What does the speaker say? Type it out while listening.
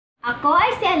Ako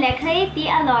ay si Alexa T.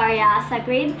 Aloria sa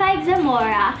grade 5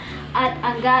 Zamora at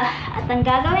ang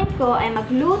gagawin ko ay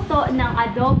magluto ng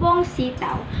adobong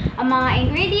sitaw. Ang mga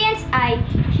ingredients ay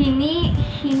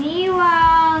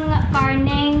hiniwang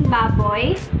karneng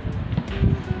baboy,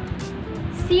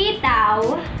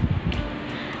 sitaw,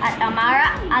 at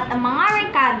ang mga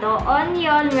rekado,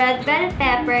 onion, red bell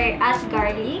pepper at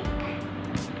garlic,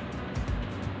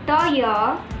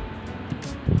 toyo,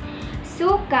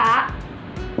 suka,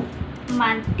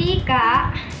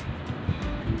 mantika,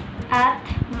 at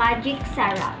magic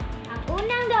sarap. Ang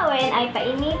unang gawin ay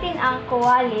painitin ang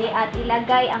kawali at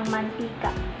ilagay ang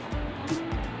mantika.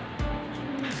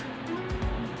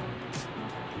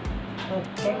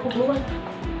 Okay, kubuhan.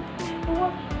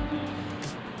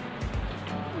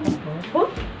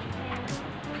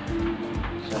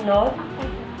 Sunod.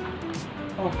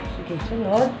 Oh, sige,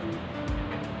 sunod.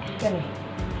 Ganun.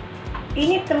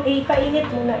 Ipainit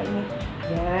muna, init.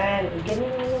 Yan, ganyan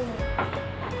yun.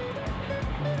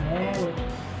 Yan.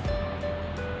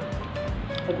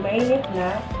 Pag mainit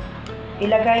na,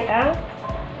 ilagay ang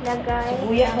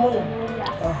sibuyas muna.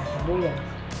 Oh, sibuyas.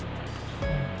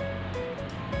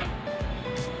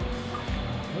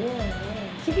 Yan.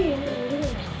 Sige, yan.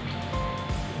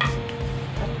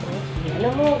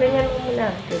 Alam mo, ganyan mo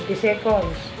muna. 20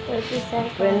 seconds. 20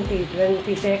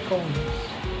 seconds.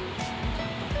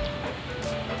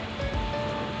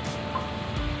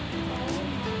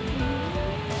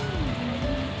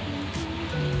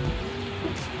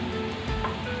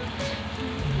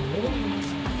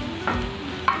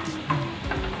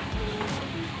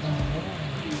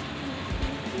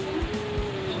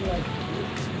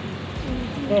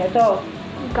 Ito.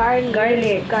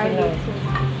 Garlic. Garlic.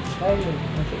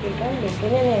 Sige, garlic.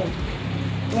 Ganyan eh.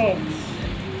 Next.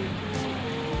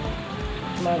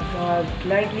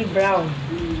 Lightly brown.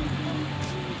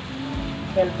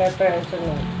 Bell pepper ang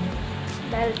sunod.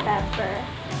 Bell pepper.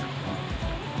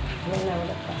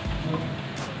 Wala pa.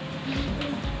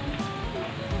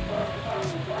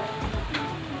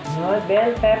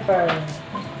 Bell pepper.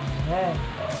 Ayan.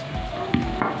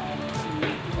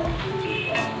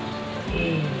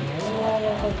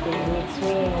 Mix.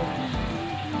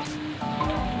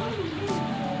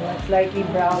 Slightly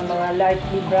brown, mga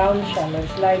lightly brown siya.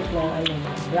 Slight na,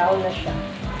 brown na siya.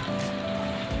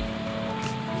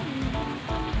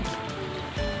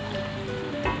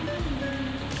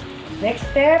 Next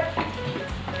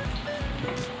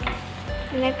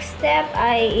step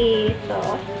ay ito.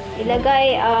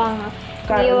 Ilagay ang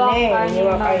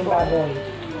hiniwang baboy.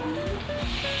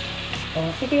 Oh,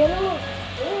 sige, ano?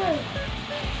 Ayan.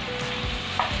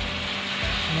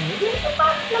 Dito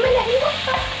pa! Naman naiwag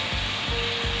pa!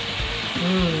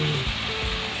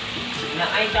 Na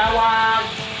ay tawag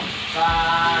sa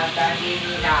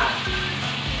Danila.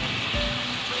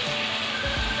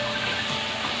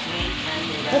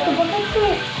 Ito ba ganito?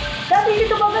 Dati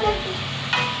dito ba ganito?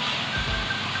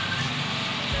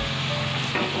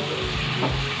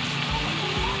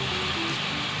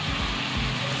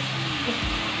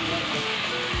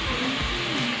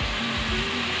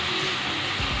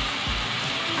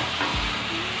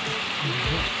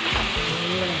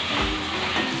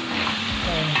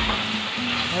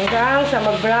 Hanggang sa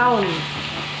mag-brown.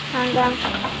 Hanggang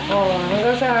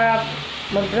sa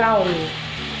mag-brown.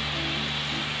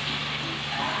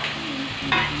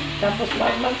 Tapos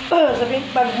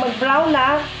pag mag-brown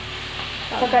na,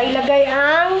 saka ilagay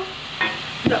ang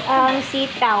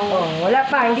sitaw. Oh, wala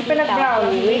pa, hindi pa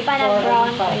nag-brown. Hindi pa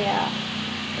nag-brown kaya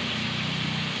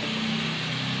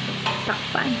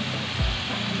takpan.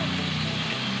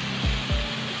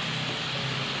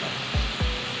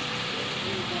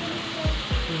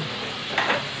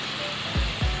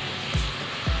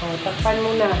 Oh, takpan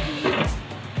muna.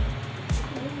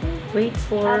 Wait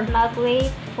for... At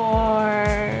mag-wait for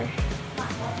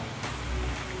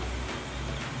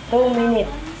 2 minutes.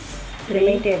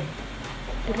 Limited.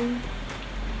 3.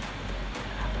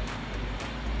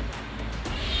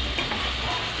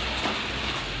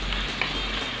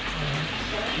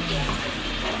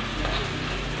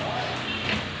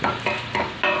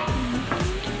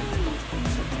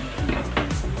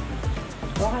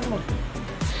 Bawakan mo.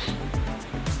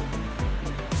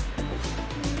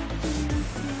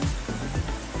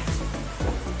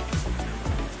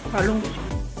 Halong.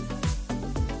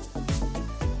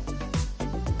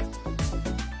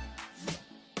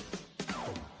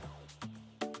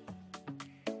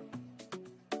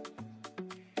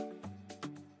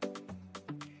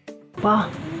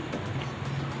 Pa.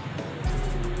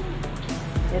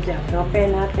 Yan,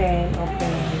 open natin.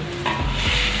 Open.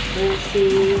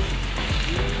 Juicy.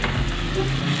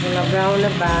 Brown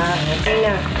na ba? Okay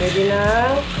na. Pwede na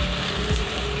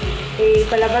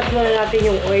ipalabas muna natin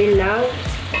yung oil ng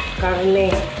karne.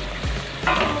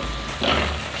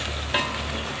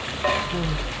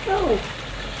 So,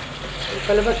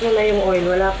 ipalabas muna yung oil,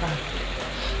 wala pa.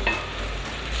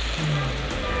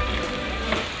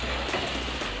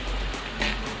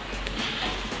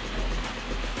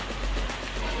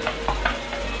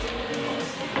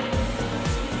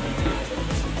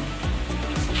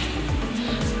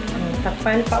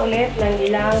 Takpan pa ulit ng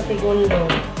ilang segundo.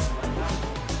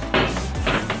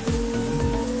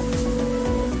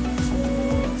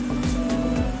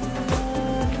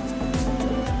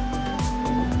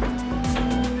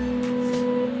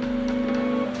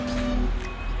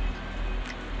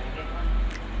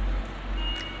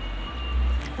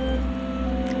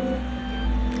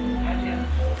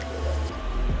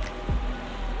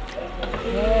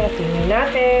 Tingnan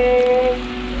natin.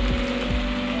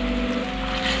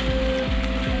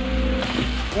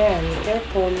 Yan,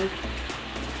 careful.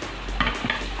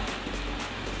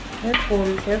 Careful,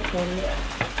 careful.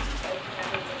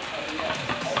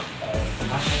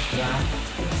 Bakit yan?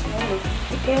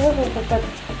 Kaya mo,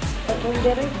 patong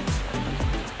dere.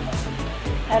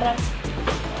 Harap.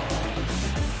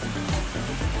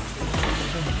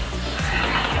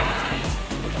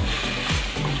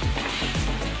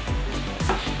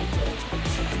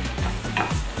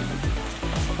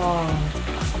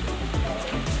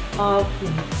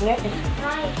 Next.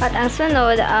 At ang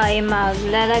sunod ay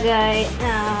maglalagay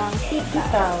ng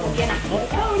sitaw. Lagyan ng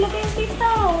sitaw. Lagyan ng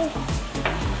sitaw.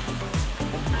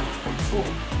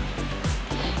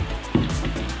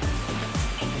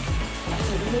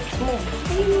 Mix mo.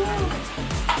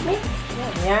 Mix.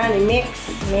 Yan, i-mix.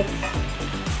 Mix.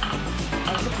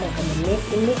 Bakit mo ka mix?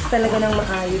 I-mix talaga ng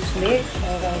maayos. Mix.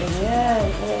 Hanggang ganyan.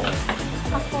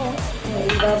 Ako.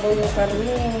 Ibabaw yung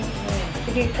karne.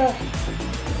 Sige ka.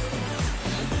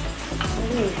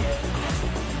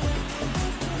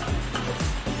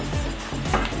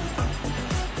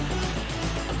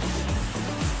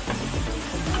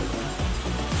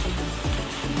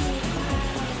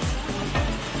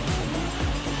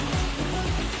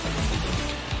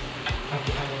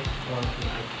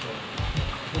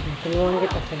 Tulungan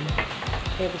kita sa mga.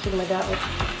 Kaya busog madaot.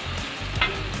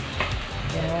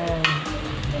 Yan.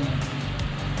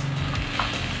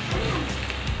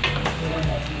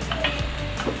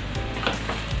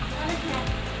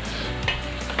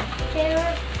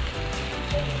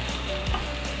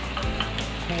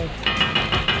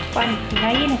 Pan,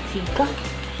 ngayon at sika.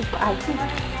 Sika ako.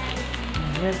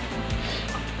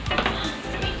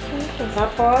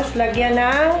 Tapos, lagyan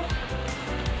ng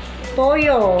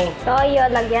toyo. Toyo,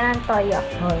 lagyan ng toyo.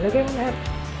 Oh, lagyan mo lahat.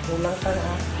 Kulang ka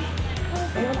na.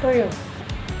 Ayun, toyo.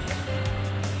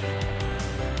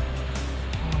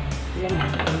 Yan.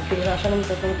 Ang pirasa ng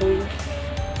tatong toyo.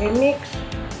 Okay, mix.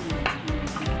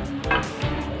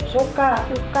 Suka.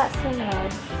 Suka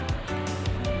sunod.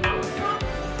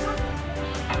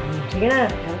 Sige na.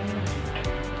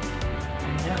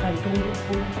 Ayan, tunggu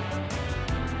po.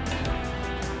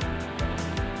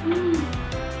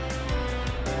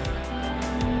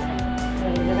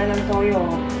 Lagyan na ng toyo.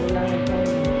 Kulang ng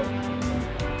toyo.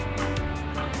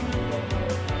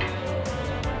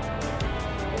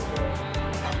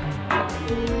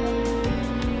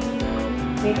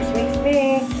 Mix, mix,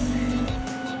 mix.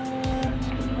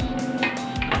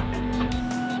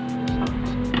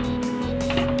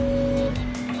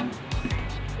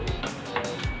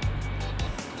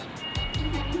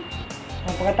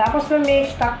 Pagkatapos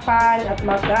mix, takpan at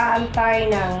mag-aantay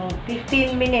ng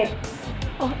 15 minutes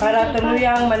para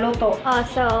tuluyang maluto. Oh,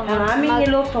 so, Ang aming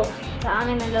niluto. Sa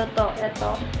amin niluto.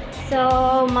 Ito. So,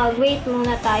 mag-wait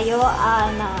muna tayo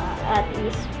at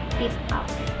i-spit out.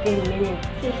 15 minutes.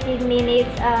 15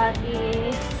 minutes at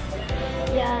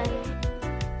yan.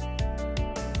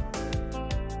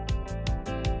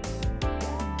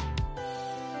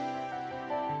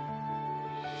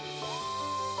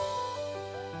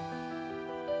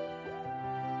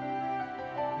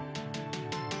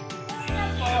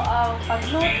 Ang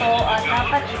pagluto at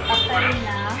dapat ipatay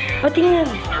na. O, tingnan.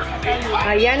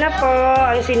 Ayan na po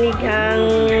ang sinigang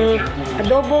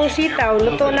adobong sitaw.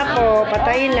 Luto na po.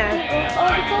 Patayin na.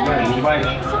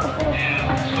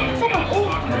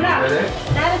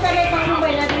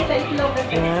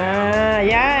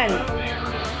 Ayan.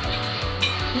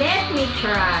 Let me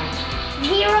try.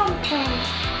 0.10.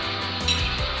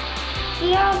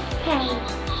 0.10.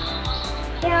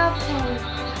 0.10.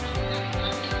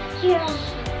 0.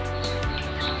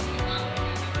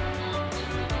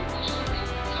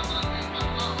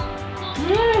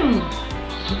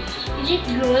 Is it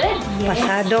good?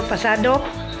 Pasado, pasado.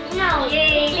 No.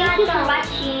 Yay! Thank you for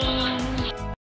watching.